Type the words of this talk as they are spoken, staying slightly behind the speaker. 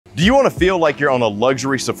Do you want to feel like you're on a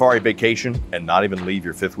luxury safari vacation and not even leave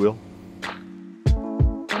your fifth wheel?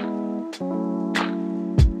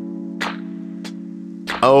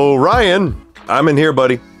 Oh, Ryan, I'm in here,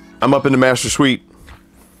 buddy. I'm up in the master suite.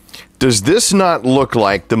 Does this not look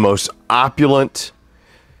like the most opulent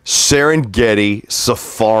Serengeti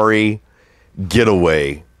safari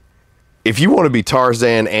getaway? If you want to be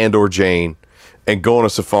Tarzan and or Jane and go on a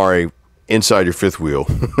safari inside your fifth wheel,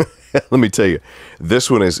 let me tell you, this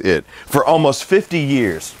one is it. For almost 50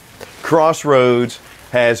 years, Crossroads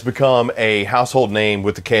has become a household name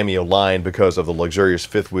with the Cameo line because of the luxurious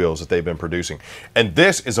fifth wheels that they've been producing. And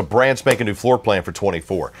this is a brand spanking new floor plan for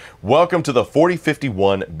 24. Welcome to the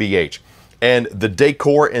 4051 BH. And the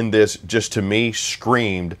decor in this, just to me,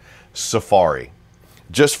 screamed safari.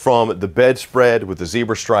 Just from the bedspread with the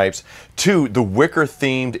zebra stripes to the wicker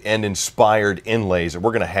themed and inspired inlays that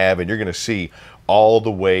we're gonna have, and you're gonna see all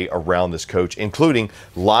the way around this coach, including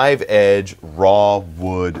live edge, raw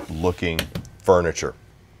wood looking furniture.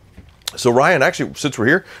 So Ryan, actually, since we're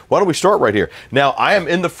here, why don't we start right here? Now, I am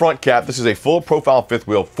in the front cap. This is a full profile fifth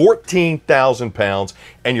wheel, 14,000 pounds,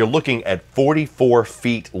 and you're looking at 44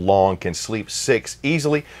 feet long, can sleep 6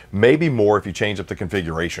 easily, maybe more if you change up the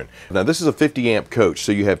configuration. Now, this is a 50 amp coach,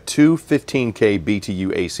 so you have two 15K BTU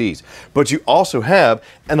ACs, but you also have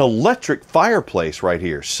an electric fireplace right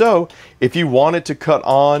here. So if you wanted to cut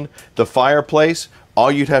on the fireplace,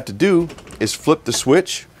 all you'd have to do is flip the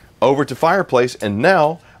switch over to fireplace, and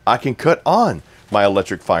now I can cut on my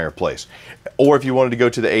electric fireplace. Or if you wanted to go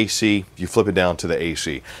to the AC, you flip it down to the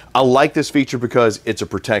AC. I like this feature because it's a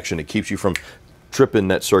protection. It keeps you from tripping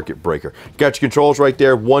that circuit breaker. Got your controls right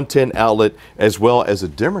there, 110 outlet, as well as a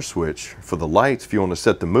dimmer switch for the lights if you want to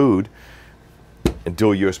set the mood, and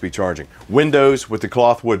dual USB charging. Windows with the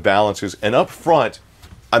cloth wood balances, and up front,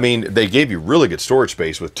 I mean, they gave you really good storage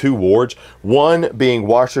space with 2 wards, one being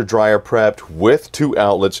washer dryer prepped with 2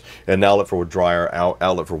 outlets, an outlet for dryer,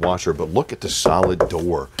 outlet for washer. But look at the solid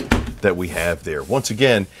door that we have there. Once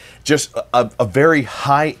again, just a very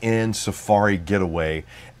high-end safari getaway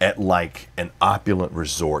at like an opulent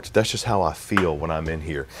resort. That's just how I feel when I'm in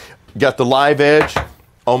here. Got the live edge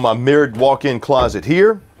on my mirrored walk-in closet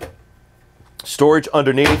here. Storage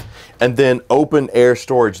underneath, and then open air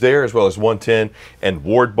storage there, as well as 110 and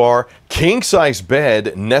ward bar. King size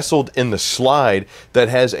bed nestled in the slide that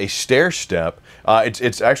has a stair step.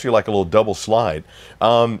 It's actually like a little double slide.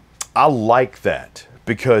 I like that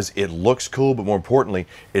because it looks cool, but more importantly,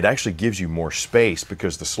 it actually gives you more space,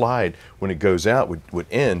 because the slide, when it goes out, would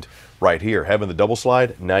end right here. Having the double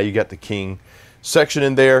slide, now you got the king section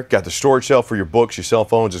in there, got the storage shelf for your books, your cell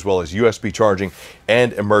phones, as well as USB charging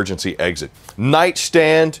and emergency exit.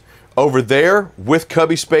 Nightstand over there with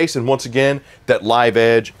cubby space, and once again, that live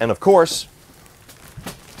edge, and of course,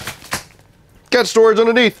 got storage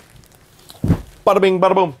underneath. Bada bing,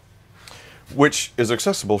 bada boom. Which is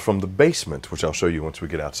accessible from the basement, which I'll show you once we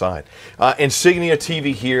get outside. Insignia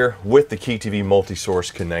TV here with the Key TV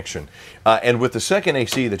multi-source connection. And with the second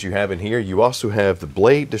AC that you have in here, you also have the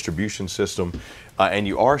Blade distribution system, and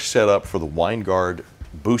you are set up for the WineGuard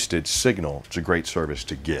boosted signal. It's a great service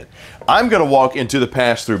to get. I'm gonna walk into the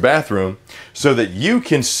pass-through bathroom so that you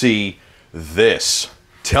can see this.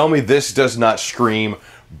 Tell me this does not scream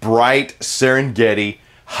bright Serengeti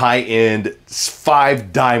high-end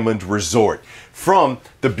 5-diamond resort. From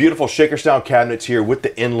the beautiful shaker style cabinets here with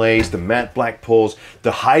the inlays, the matte black pulls,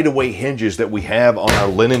 the hideaway hinges that we have on our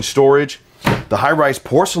linen storage, the high-rise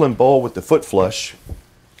porcelain bowl with the foot flush,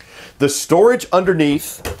 the storage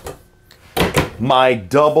underneath, my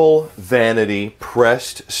double vanity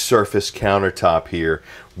pressed surface countertop here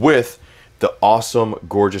with the awesome,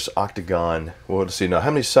 gorgeous octagon. Well, let's see now, how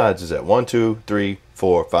many sides is that? 1, 2, 3,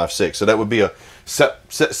 4, 5, 6. So that would be a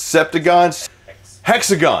septagon?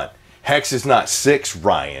 Hexagon. Hex is not 6,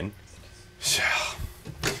 Ryan.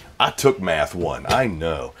 I took math 1, I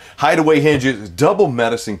know. Hideaway hinges, double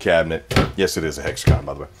medicine cabinet. Yes, it is a hexagon,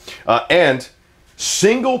 by the way. And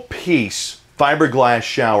single piece fiberglass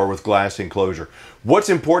shower with glass enclosure. What's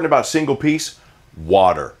important about single piece?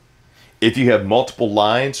 Water. If you have multiple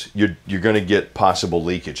lines, you're gonna get possible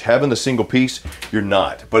leakage. Having the single piece, you're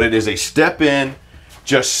not. But it is a step-in,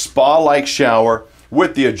 just spa-like shower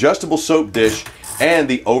with the adjustable soap dish and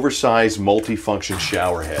the oversized multi-function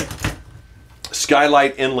shower head.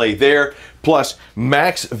 Skylight inlay there, plus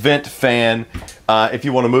max vent fan if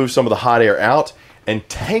you want to move some of the hot air out, and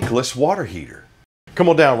tankless water heater. Come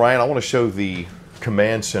on down, Ryan. I want to show the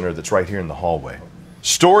command center that's right here in the hallway.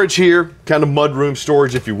 Storage here, kind of mudroom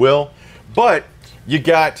storage if you will, but you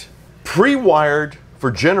got pre-wired for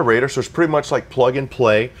generator, so it's pretty much like plug and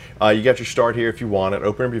play. You got your start here if you want it,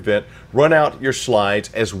 open up your vent, run out your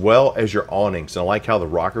slides as well as your awnings. And I like how the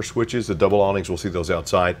rocker switches, the double awnings, we'll see those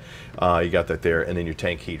outside. You got that there, and then your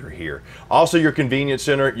tank heater here. Also your convenience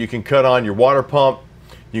center, you can cut on your water pump,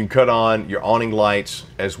 you can cut on your awning lights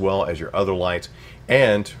as well as your other lights,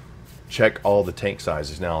 and check all the tank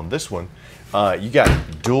sizes. Now on this one, you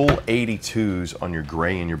got dual 82s on your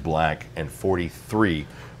gray and your black, and 43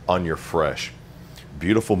 on your fresh.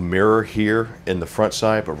 Beautiful mirror here in the front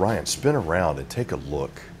side, but Ryan, spin around and take a look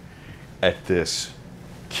at this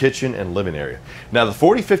kitchen and living area. Now the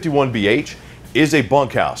 4051BH is a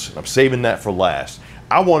bunkhouse, and I'm saving that for last.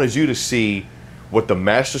 I wanted you to see what the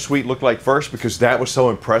master suite looked like first, because that was so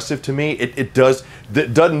impressive to me.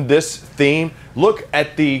 Doesn't this theme, look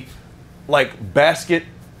at the like basket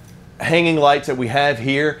hanging lights that we have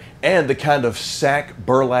here, and the kind of sack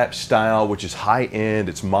burlap style, which is high end,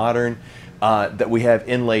 it's modern, that we have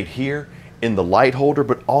inlaid here in the light holder,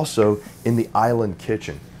 but also in the island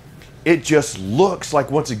kitchen. It just looks like,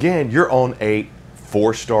 once again, you're on a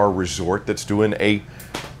 4-star resort that's doing a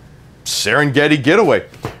Serengeti getaway.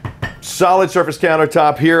 Solid surface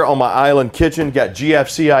countertop here on my island kitchen. Got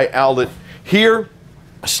GFCI outlet here.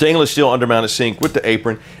 Stainless steel undermounted sink with the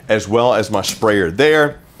apron, as well as my sprayer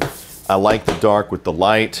there. I like the dark with the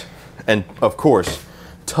light. And of course,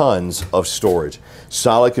 tons of storage.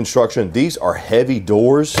 Solid construction. These are heavy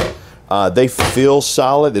doors. They feel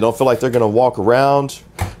solid. They don't feel like they're gonna walk around.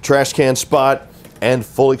 Trash can spot and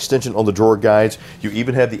full extension on the drawer guides. You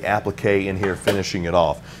even have the applique in here finishing it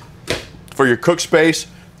off. For your cook space,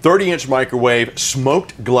 30-inch microwave,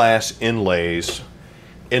 smoked glass inlays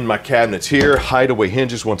in my cabinets here, hideaway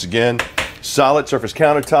hinges once again, solid surface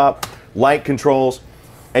countertop, light controls,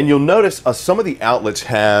 and you'll notice some of the outlets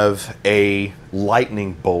have a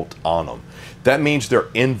lightning bolt on them. That means they're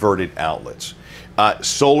inverted outlets.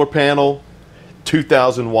 Solar panel,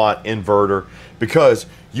 2,000 watt inverter, because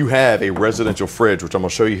you have a residential fridge, which I'm gonna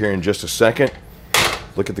show you here in just a second.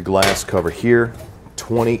 Look at the glass cover here,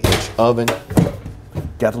 20-inch oven.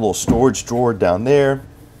 Got the little storage drawer down there,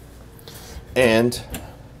 and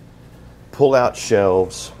pull-out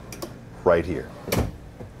shelves right here.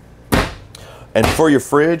 And for your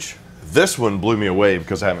fridge, this one blew me away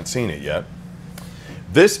because I haven't seen it yet.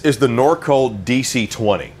 This is the Norcold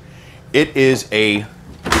DC20. It is a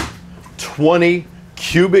 20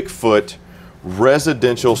 cubic foot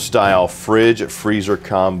residential style fridge freezer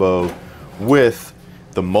combo with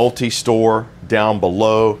the multi-store down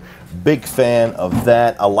below. Big fan of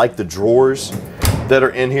that. I like the drawers that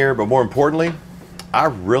are in here, but more importantly, I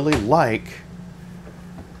really like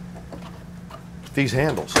these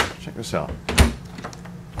handles. Check this out.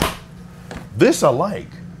 This I like.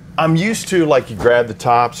 I'm used to, like, you grab the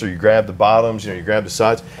tops or you grab the bottoms, you know, you grab the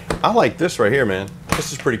sides. I like this right here, man.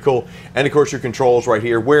 This is pretty cool. And of course your controls right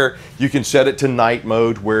here, where you can set it to night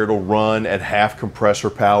mode, where it'll run at half compressor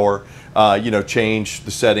power, you know, change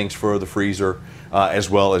the settings for the freezer as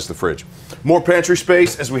well as the fridge. More pantry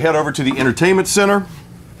space as we head over to the entertainment center.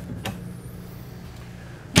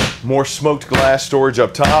 More smoked glass storage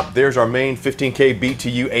up top. There's our main 15K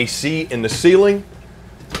BTU AC in the ceiling.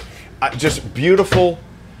 Just beautiful,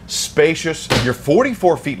 spacious. You're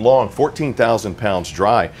 44 feet long, 14,000 pounds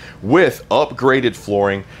dry, with upgraded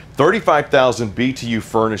flooring, 35,000 BTU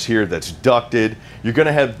furnace here that's ducted. You're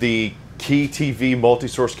gonna have the key TV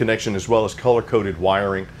multi-source connection as well as color-coded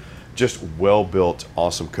wiring. Just well-built,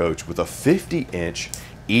 awesome coach with a 50-inch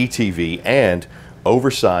ETV and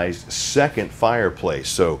oversized second fireplace.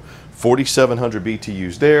 So 4,700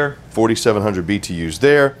 BTUs there, 4,700 BTUs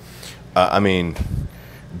there. I mean,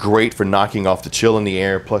 great for knocking off the chill in the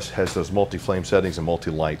air, plus has those multi-flame settings and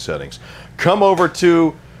multi-light settings. Come over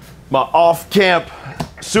to my off-camp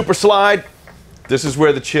super slide. This is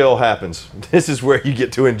where the chill happens. This is where you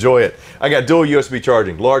get to enjoy it. I got dual USB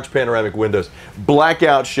charging, large panoramic windows,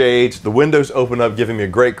 blackout shades. The windows open up, giving me a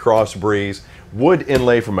great cross breeze. Wood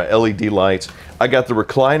inlay for my LED lights. I got the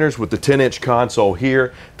recliners with the 10-inch console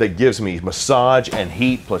here that gives me massage and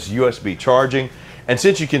heat plus USB charging. And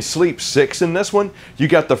since you can sleep 6 in this one, you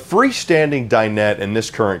got the freestanding dinette in this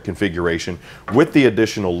current configuration with the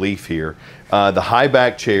additional leaf here. The high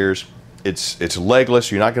back chairs, it's legless.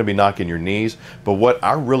 You're not going to be knocking your knees. But what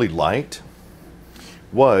I really liked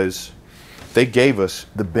was they gave us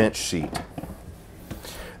the bench seat.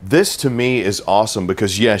 This to me is awesome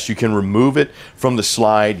because yes, you can remove it from the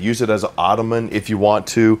slide, use it as an ottoman if you want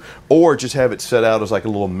to, or just have it set out as like a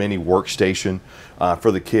little mini workstation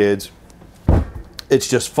for the kids. It's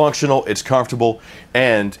just functional, it's comfortable,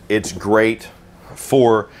 and it's great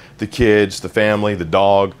for the kids, the family, the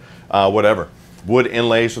dog, whatever. Wood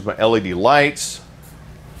inlays with my LED lights,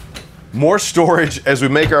 More storage as we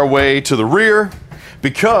make our way to the rear,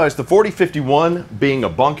 because the 4051, being a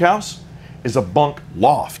bunkhouse, is a bunk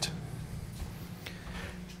loft.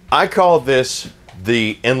 I call this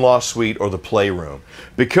the in-law suite or the playroom,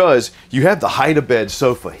 because you have the hide-a-bed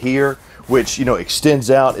sofa here, which, you know,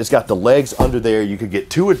 extends out. It's got the legs under there. You could get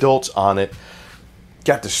 2 adults on it.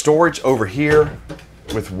 Got the storage over here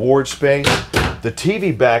with ward space. The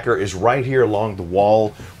TV backer is right here along the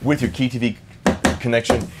wall with your key TV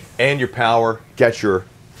connection and your power. Got your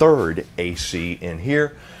 3rd AC in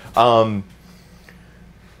here,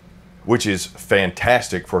 which is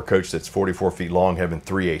fantastic for a coach that's 44 feet long, having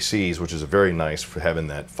 3 ACs, which is very nice for having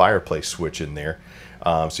that fireplace switch in there,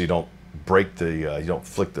 so you don't break the, you don't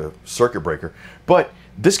flick the circuit breaker. But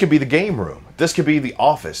this could be the game room. This could be the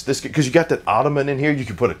office. This because you got that ottoman in here. You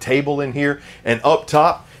can put a table in here, and up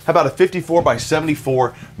top, how about a 54 by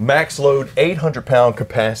 74 max load, 800-pound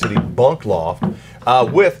capacity bunk loft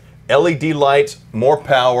with LED lights, more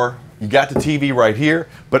power. You got the TV right here,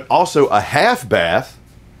 but also a half bath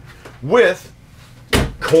with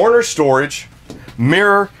corner storage,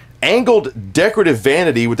 mirror, angled decorative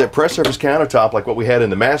vanity with that press surface countertop like what we had in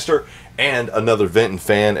the master, and another vent and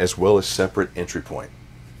fan, as well as separate entry point.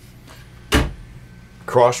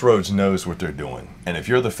 Crossroads knows what they're doing. And if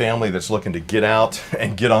you're the family that's looking to get out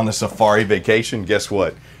and get on the safari vacation, guess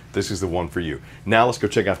what? This is the one for you. Now let's go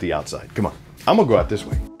check out the outside. Come on. I'm gonna go out this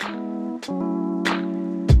way.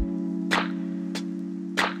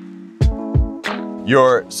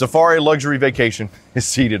 Your safari luxury vacation is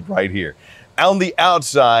seated right here. On the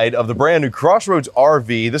outside of the brand new Crossroads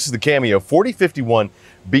RV, this is the Cameo 4051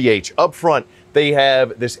 BH. Up front, they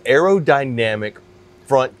have this aerodynamic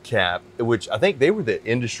front cap, which I think they were the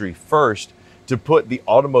industry first to put the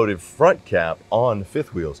automotive front cap on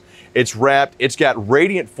fifth wheels. It's wrapped, it's got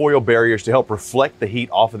radiant foil barriers to help reflect the heat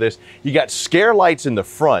off of this. You got scare lights in the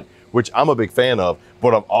front, which I'm a big fan of,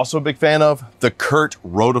 but I'm also a big fan of the Kurt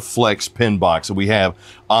Rotaflex pin box that we have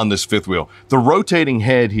on this fifth wheel. The rotating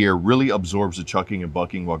head here really absorbs the chucking and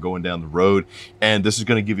bucking while going down the road, and this is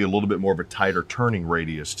gonna give you a little bit more of a tighter turning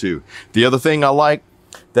radius too. The other thing I like,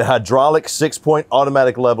 the hydraulic 6-point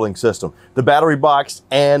automatic leveling system, the battery box,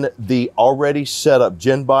 and the already set up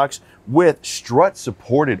gen box with strut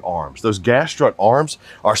supported arms. Those gas strut arms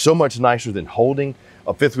are so much nicer than holding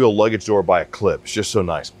a fifth wheel luggage door by a clip. It's just so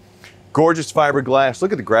nice. Gorgeous fiberglass.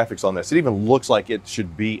 Look at the graphics on this. It even looks like it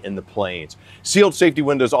should be in the planes. Sealed safety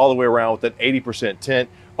windows all the way around with an 80% tint.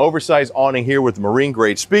 Oversized awning here with marine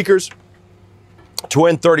grade speakers.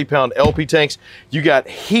 Twin 30-pound LP tanks. You got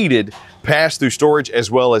heated pass-through storage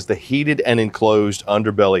as well as the heated and enclosed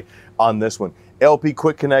underbelly on this one. LP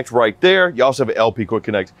Quick Connect right there. You also have an LP Quick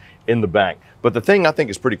Connect in the back. But the thing I think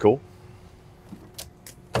is pretty cool,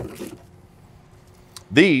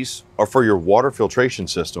 these are for your water filtration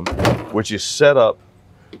system, which is set up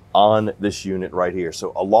on this unit right here.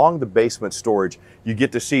 So along the basement storage, you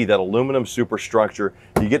get to see that aluminum superstructure.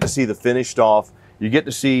 You get to see the finished off. You get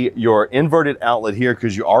to see your inverted outlet here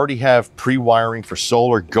because you already have pre-wiring for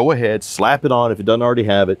solar. Go ahead, slap it on if it doesn't already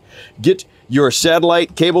have it. Get your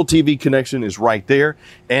satellite cable TV connection is right there.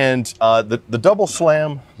 And the double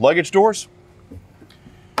slam luggage doors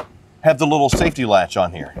have the little safety latch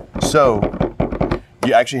on here. So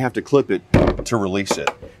you actually have to clip it to release it.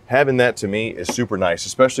 Having that to me is super nice,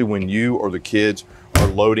 especially when you or the kids are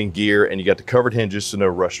loading gear and you got the covered hinges, so no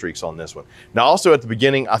rust streaks on this one. Now also at the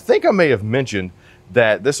beginning, I think I may have mentioned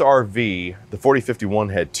that this RV, the 4051,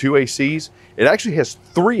 had 2 ACs. It actually has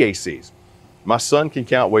 3 ACs. My son can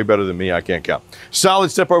count way better than me, I can't count. Solid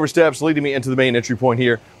step over steps leading me into the main entry point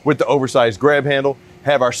here with the oversized grab handle.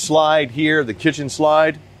 Have our slide here, the kitchen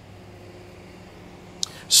slide.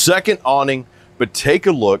 Second awning, but take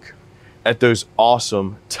a look at those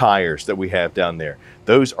awesome tires that we have down there.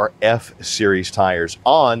 Those are F-Series tires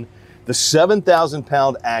on the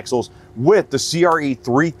 7,000-pound axles with the CRE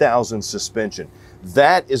 3000 suspension.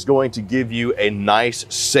 That is going to give you a nice,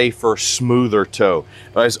 safer, smoother tow.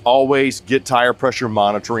 As always, get tire pressure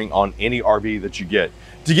monitoring on any RV that you get.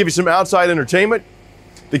 To give you some outside entertainment,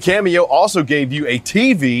 the Cameo also gave you a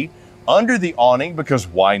TV under the awning, because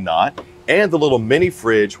why not? And the little mini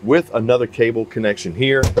fridge with another cable connection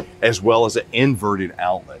here, as well as an inverted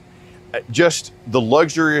outlet. Just the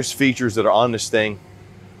luxurious features that are on this thing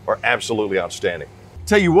are absolutely outstanding.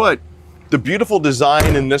 Tell you what, the beautiful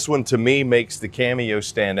design in this one to me makes the Cameo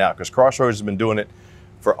stand out, because Crossroads has been doing it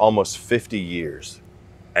for almost 50 years.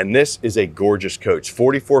 And this is a gorgeous coach.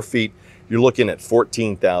 44 feet, you're looking at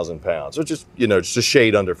 14,000 pounds. So just, you know, just a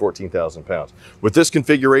shade under 14,000 pounds. With this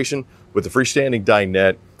configuration, with the freestanding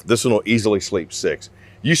dinette, this one will easily sleep 6.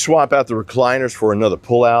 You swap out the recliners for another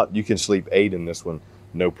pull-out, you can sleep 8 in this one,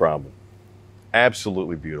 no problem.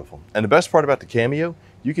 Absolutely beautiful. And the best part about the Cameo,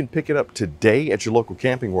 you can pick it up today at your local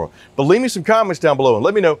Camping World. But leave me some comments down below and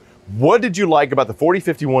let me know, what did you like about the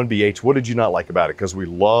 4051 BH? What did you not like about it? Because we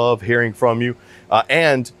love hearing from you.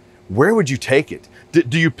 And where would you take it?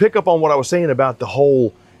 Do you pick up on what I was saying about the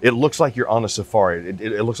whole, it looks like you're on a safari.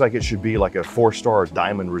 It looks like it should be like a 4-star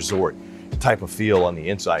diamond resort type of feel on the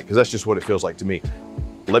inside, because that's just what it feels like to me.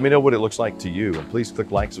 Let me know what it looks like to you, and please click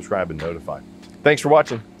like, subscribe, and notify. Thanks for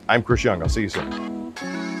watching. I'm Chris Young. I'll see you soon.